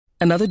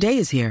Another day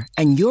is here,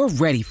 and you're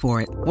ready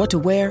for it. What to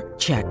wear?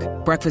 Check.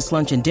 Breakfast,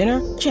 lunch, and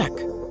dinner? Check.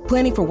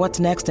 Planning for what's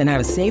next and how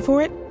to save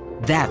for it?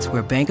 That's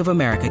where Bank of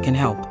America can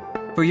help.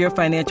 For your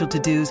financial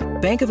to-dos,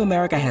 Bank of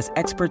America has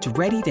experts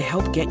ready to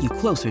help get you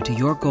closer to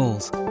your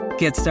goals.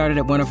 Get started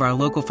at one of our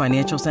local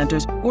financial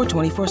centers or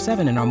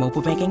 24/7 in our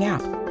mobile banking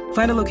app.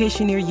 Find a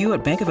location near you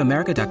at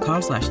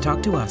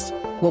bankofamerica.com/talktous.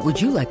 What would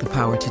you like the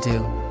power to do?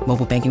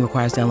 Mobile banking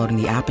requires downloading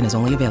the app and is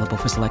only available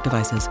for select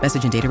devices.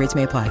 Message and data rates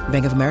may apply.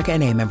 Bank of America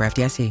N.A., member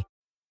FDIC.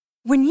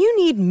 When you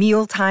need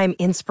mealtime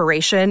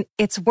inspiration,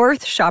 it's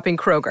worth shopping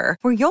Kroger,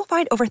 where you'll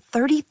find over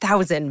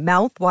 30,000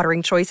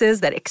 mouth-watering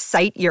choices that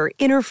excite your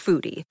inner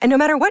foodie. And no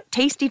matter what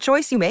tasty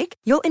choice you make,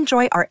 you'll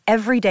enjoy our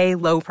everyday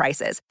low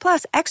prices,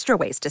 plus extra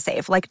ways to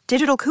save, like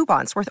digital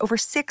coupons worth over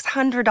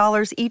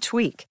 $600 each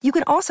week. You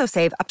can also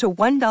save up to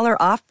 $1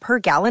 off per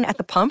gallon at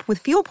the pump with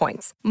fuel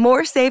points.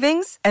 More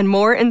savings and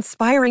more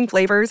inspiring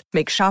flavors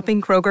make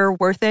shopping Kroger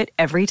worth it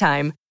every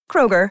time.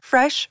 Kroger,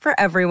 fresh for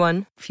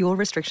everyone. Fuel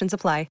restrictions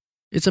apply.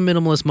 It's a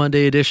Minimalist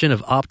Monday edition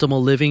of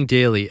Optimal Living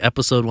Daily,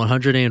 episode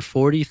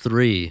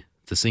 143,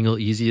 The Single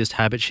Easiest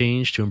Habit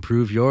Change to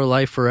Improve Your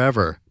Life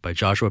Forever by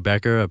Joshua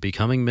Becker of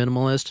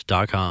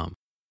BecomingMinimalist.com.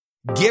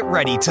 Get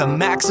ready to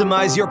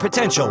maximize your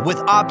potential with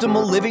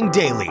Optimal Living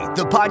Daily,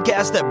 the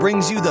podcast that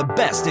brings you the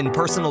best in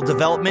personal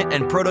development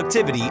and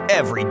productivity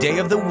every day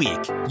of the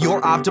week. Your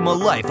optimal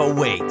life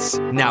awaits.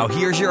 Now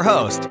here's your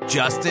host,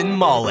 Justin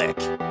Malik.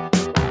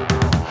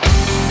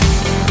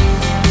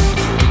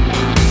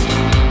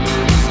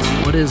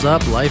 What is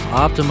up, Life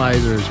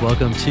Optimizers?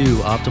 Welcome to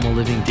Optimal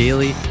Living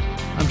Daily.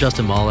 I'm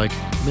Justin Malik,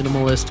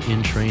 minimalist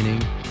in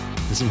training.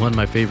 This is one of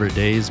my favorite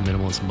days,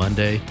 Minimalist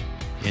Monday.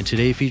 And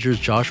today features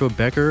Joshua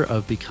Becker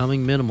of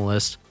Becoming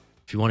Minimalist.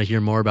 If you want to hear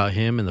more about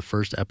him in the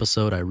first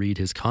episode I read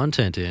his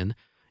content in,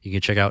 you can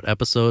check out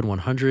episode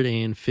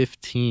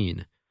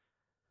 115.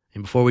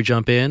 And before we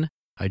jump in,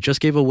 I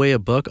just gave away a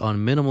book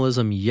on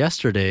minimalism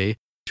yesterday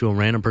to a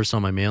random person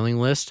on my mailing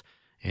list.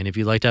 And if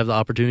you'd like to have the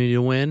opportunity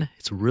to win,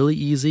 it's really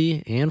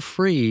easy and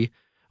free.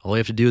 All you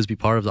have to do is be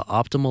part of the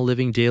Optimal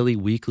Living Daily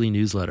weekly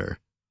newsletter.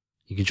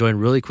 You can join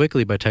really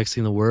quickly by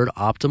texting the word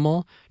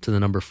optimal to the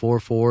number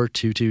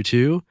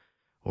 44222.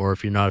 Or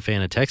if you're not a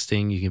fan of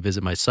texting, you can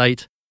visit my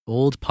site,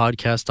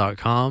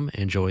 oldpodcast.com,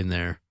 and join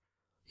there.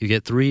 You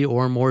get 3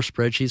 or more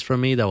spreadsheets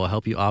from me that will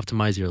help you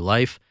optimize your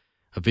life,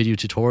 a video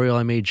tutorial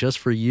I made just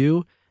for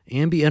you,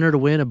 and be entered to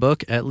win a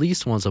book at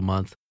least once a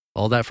month.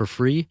 All that for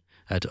free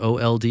at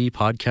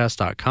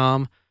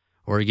oldpodcast.com,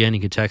 or again, you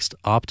can text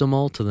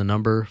optimal to the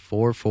number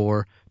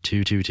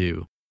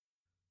 44222.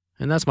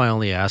 And that's my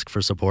only ask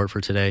for support for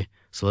today.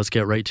 So let's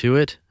get right to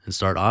it and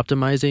start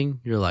optimizing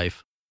your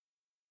life.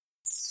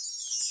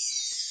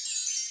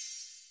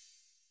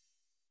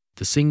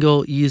 The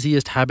Single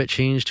Easiest Habit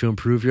Change to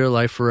Improve Your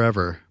Life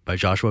Forever by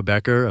Joshua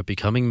Becker of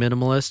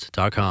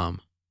BecomingMinimalist.com.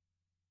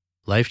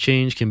 Life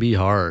change can be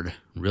hard,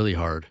 really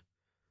hard.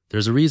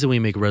 There's a reason we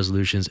make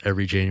resolutions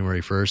every January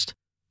 1st.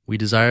 We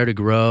desire to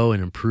grow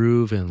and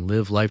improve and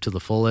live life to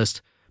the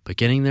fullest, but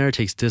getting there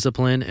takes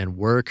discipline and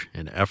work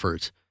and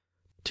effort.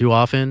 Too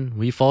often,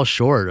 we fall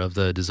short of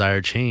the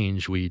desired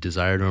change we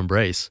desire to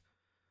embrace.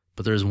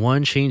 But there's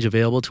one change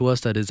available to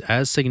us that is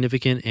as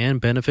significant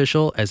and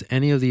beneficial as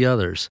any of the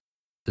others.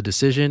 The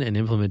decision and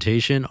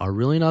implementation are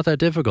really not that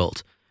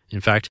difficult. In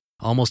fact,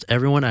 almost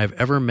everyone I've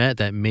ever met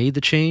that made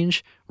the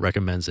change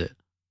recommends it.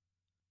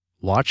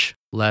 Watch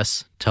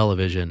less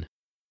television.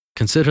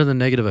 Consider the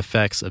negative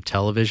effects of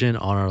television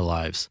on our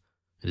lives.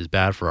 It is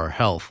bad for our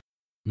health.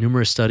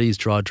 Numerous studies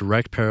draw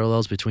direct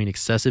parallels between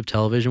excessive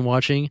television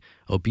watching,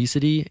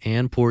 obesity,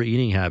 and poor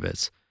eating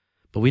habits.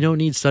 But we don't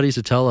need studies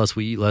to tell us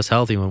we eat less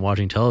healthy when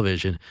watching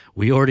television.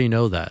 We already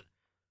know that.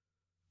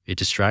 It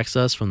distracts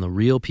us from the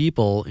real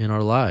people in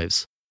our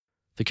lives.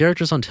 The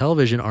characters on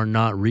television are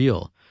not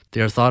real. They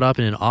are thought up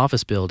in an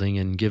office building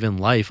and given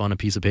life on a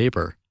piece of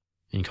paper.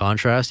 In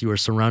contrast, you are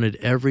surrounded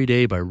every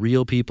day by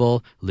real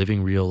people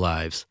living real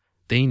lives.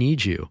 They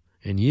need you,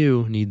 and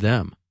you need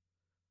them.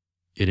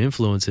 It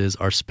influences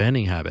our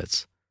spending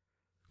habits.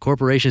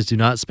 Corporations do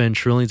not spend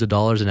trillions of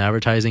dollars in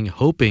advertising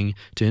hoping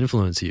to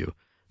influence you.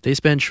 They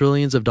spend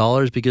trillions of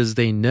dollars because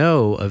they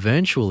know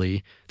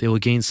eventually they will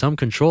gain some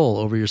control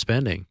over your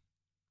spending.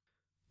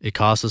 It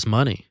costs us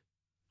money.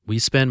 We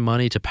spend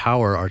money to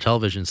power our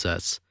television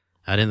sets.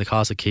 Add in the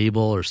cost of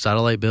cable or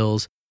satellite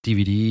bills,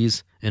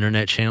 DVDs,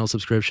 internet channel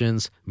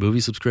subscriptions,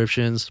 movie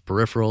subscriptions,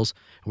 peripherals.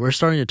 We're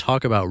starting to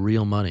talk about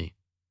real money.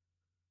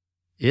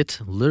 It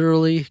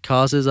literally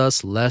causes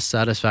us less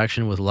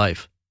satisfaction with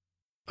life.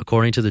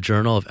 According to the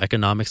Journal of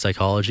Economic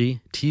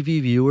Psychology,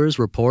 TV viewers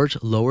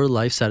report lower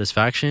life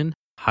satisfaction,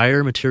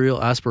 higher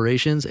material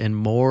aspirations, and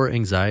more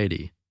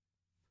anxiety.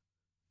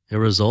 It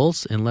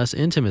results in less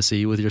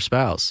intimacy with your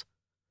spouse.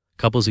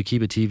 Couples who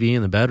keep a TV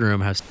in the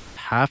bedroom have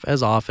half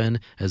as often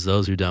as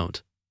those who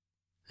don't.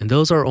 And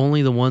those are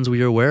only the ones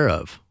we are aware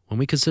of. When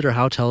we consider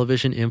how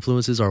television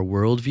influences our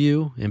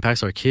worldview,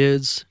 impacts our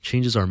kids,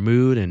 changes our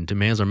mood, and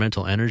demands our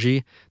mental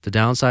energy, the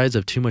downsides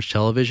of too much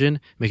television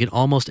make an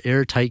almost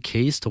airtight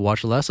case to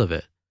watch less of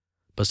it.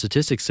 But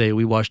statistics say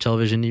we watch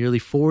television nearly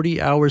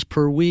 40 hours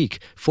per week.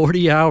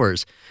 40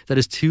 hours! That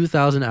is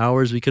 2,000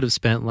 hours we could have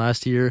spent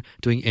last year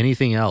doing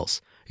anything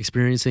else,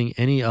 experiencing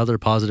any other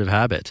positive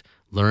habit,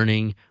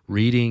 learning,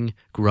 reading,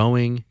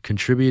 growing,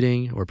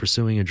 contributing, or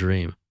pursuing a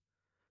dream.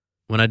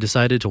 When I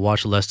decided to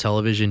watch less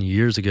television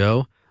years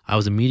ago, I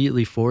was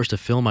immediately forced to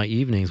fill my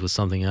evenings with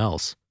something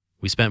else.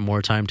 We spent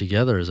more time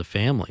together as a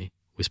family.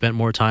 We spent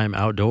more time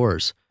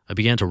outdoors. I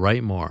began to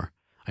write more.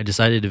 I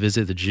decided to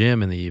visit the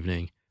gym in the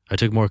evening. I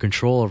took more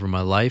control over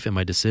my life and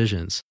my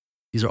decisions.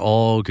 These are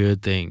all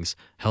good things,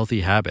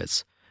 healthy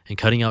habits, and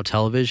cutting out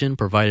television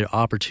provided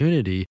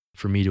opportunity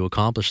for me to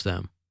accomplish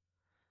them.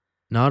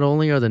 Not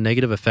only are the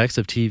negative effects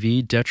of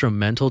TV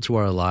detrimental to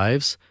our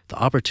lives, the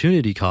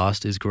opportunity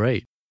cost is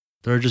great.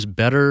 There are just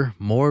better,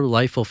 more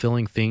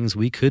life-fulfilling things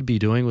we could be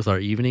doing with our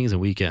evenings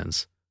and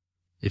weekends.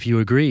 If you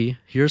agree,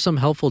 here are some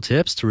helpful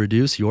tips to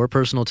reduce your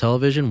personal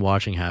television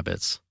watching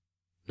habits.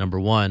 Number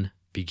 1,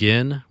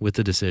 begin with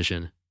the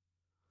decision.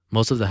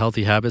 Most of the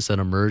healthy habits that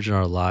emerge in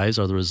our lives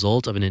are the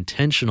result of an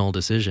intentional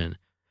decision.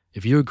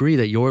 If you agree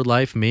that your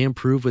life may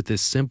improve with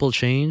this simple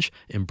change,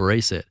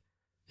 embrace it.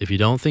 If you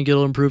don't think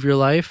it'll improve your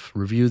life,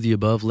 review the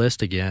above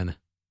list again.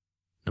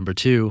 Number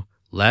 2,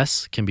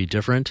 less can be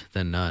different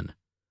than none.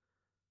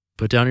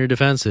 Put down your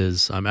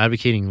defenses. I'm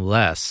advocating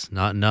less,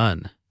 not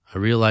none. I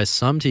realize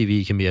some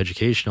TV can be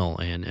educational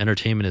and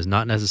entertainment is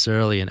not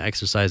necessarily an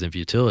exercise in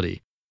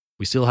futility.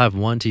 We still have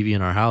one TV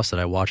in our house that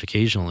I watch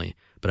occasionally,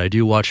 but I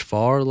do watch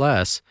far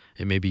less,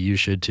 and maybe you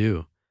should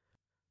too.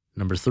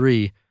 Number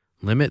 3,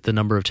 limit the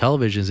number of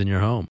televisions in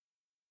your home.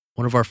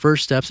 One of our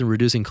first steps in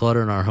reducing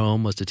clutter in our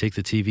home was to take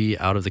the TV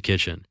out of the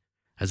kitchen.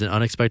 As an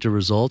unexpected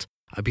result,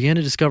 I began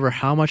to discover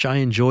how much I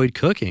enjoyed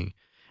cooking,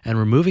 and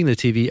removing the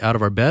TV out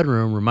of our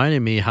bedroom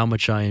reminded me how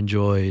much I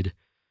enjoyed.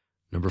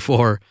 Number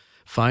 4,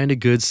 find a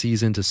good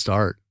season to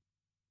start.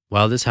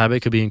 While this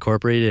habit could be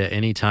incorporated at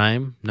any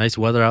time, nice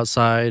weather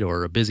outside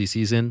or a busy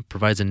season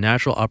provides a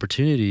natural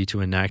opportunity to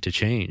enact a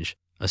change,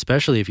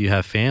 especially if you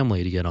have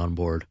family to get on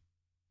board.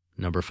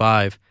 Number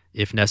 5,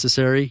 if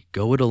necessary,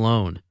 go it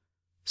alone.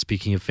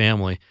 Speaking of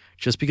family,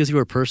 just because you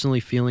are personally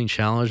feeling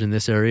challenged in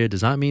this area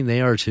does not mean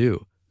they are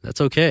too. That's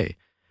okay.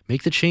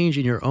 Make the change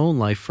in your own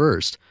life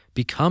first.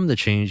 Become the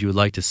change you would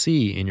like to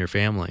see in your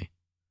family.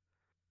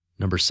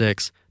 Number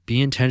 6, be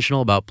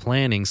intentional about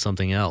planning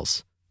something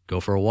else. Go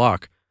for a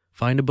walk.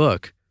 Find a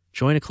book,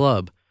 join a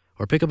club,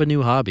 or pick up a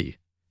new hobby.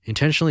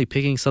 Intentionally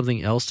picking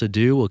something else to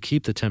do will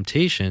keep the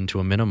temptation to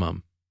a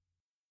minimum.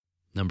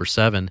 Number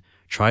 7,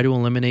 try to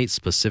eliminate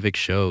specific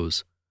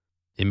shows.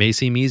 It may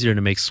seem easier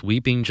to make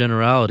sweeping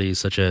generalities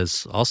such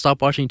as, I'll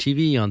stop watching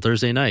TV on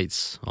Thursday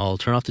nights, I'll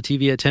turn off the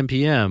TV at 10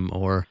 p.m.,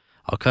 or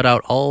I'll cut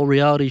out all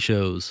reality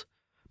shows.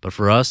 But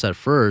for us at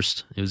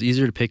first, it was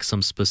easier to pick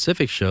some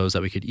specific shows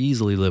that we could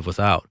easily live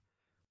without.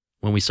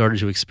 When we started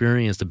to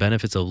experience the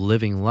benefits of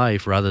living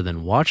life rather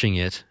than watching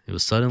it, it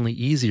was suddenly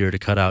easier to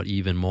cut out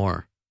even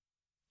more.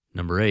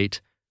 Number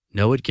 8,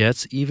 know it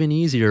gets even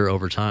easier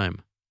over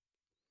time.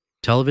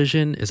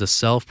 Television is a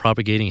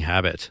self-propagating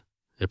habit.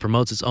 It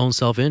promotes its own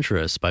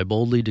self-interest by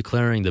boldly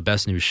declaring the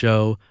best new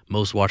show,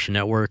 most watched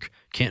network,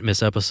 can't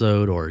miss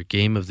episode, or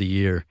game of the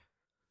year.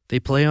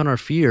 They play on our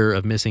fear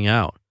of missing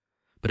out.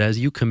 But as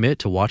you commit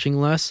to watching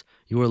less,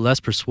 you are less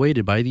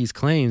persuaded by these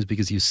claims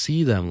because you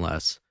see them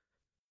less.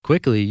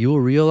 Quickly, you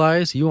will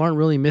realize you aren't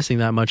really missing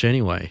that much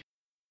anyway.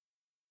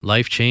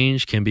 Life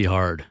change can be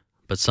hard,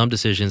 but some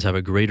decisions have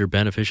a greater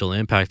beneficial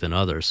impact than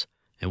others,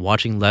 and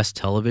watching less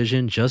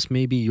television just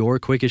may be your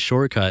quickest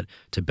shortcut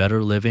to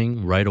better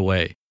living right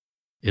away.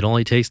 It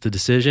only takes the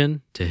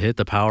decision to hit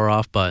the power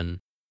off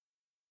button.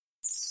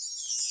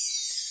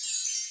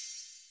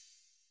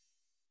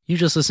 You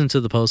just listened to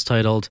the post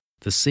titled,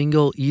 The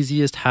Single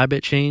Easiest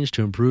Habit Change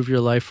to Improve Your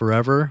Life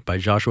Forever by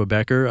Joshua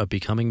Becker of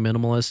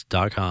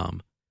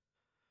BecomingMinimalist.com.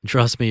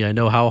 Trust me, I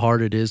know how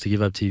hard it is to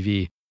give up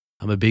TV.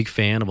 I'm a big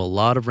fan of a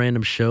lot of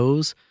random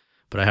shows,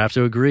 but I have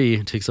to agree,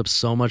 it takes up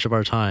so much of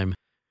our time.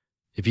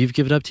 If you've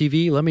given up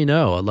TV, let me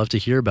know. I'd love to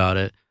hear about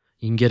it.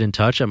 You can get in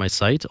touch at my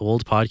site,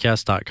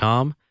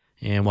 oldpodcast.com.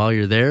 And while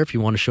you're there, if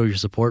you want to show your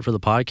support for the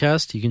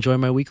podcast, you can join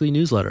my weekly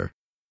newsletter.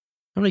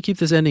 I'm going to keep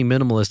this ending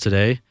minimalist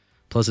today.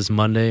 Plus, it's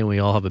Monday and we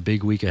all have a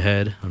big week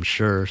ahead, I'm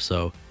sure.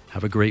 So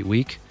have a great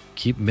week.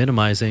 Keep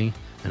minimizing,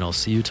 and I'll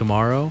see you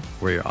tomorrow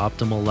where your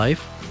optimal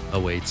life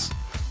awaits.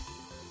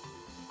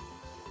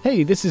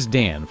 Hey, this is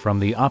Dan from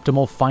the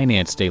Optimal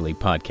Finance Daily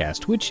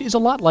podcast, which is a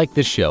lot like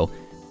this show,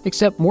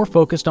 except more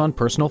focused on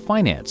personal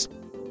finance.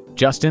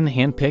 Justin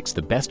handpicks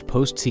the best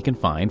posts he can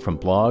find from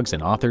blogs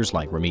and authors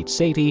like Ramit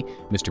Sethi,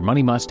 Mr.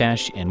 Money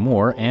Mustache, and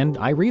more, and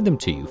I read them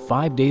to you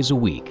 5 days a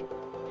week.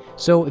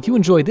 So if you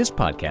enjoy this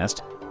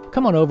podcast,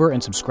 come on over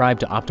and subscribe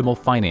to Optimal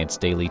Finance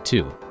Daily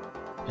too.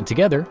 And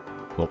together,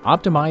 we'll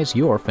optimize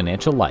your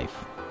financial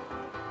life.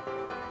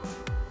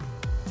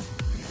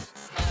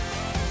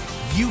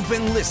 You've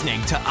been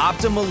listening to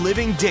Optimal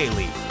Living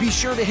Daily. Be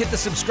sure to hit the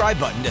subscribe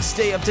button to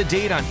stay up to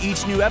date on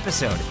each new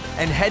episode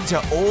and head to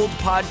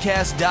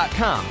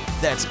oldpodcast.com.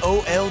 That's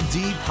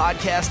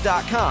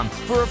OLDpodcast.com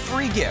for a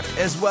free gift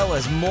as well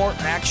as more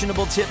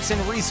actionable tips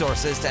and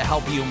resources to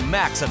help you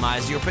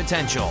maximize your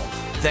potential.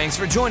 Thanks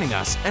for joining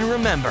us, and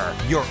remember,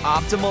 your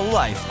optimal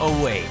life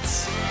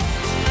awaits.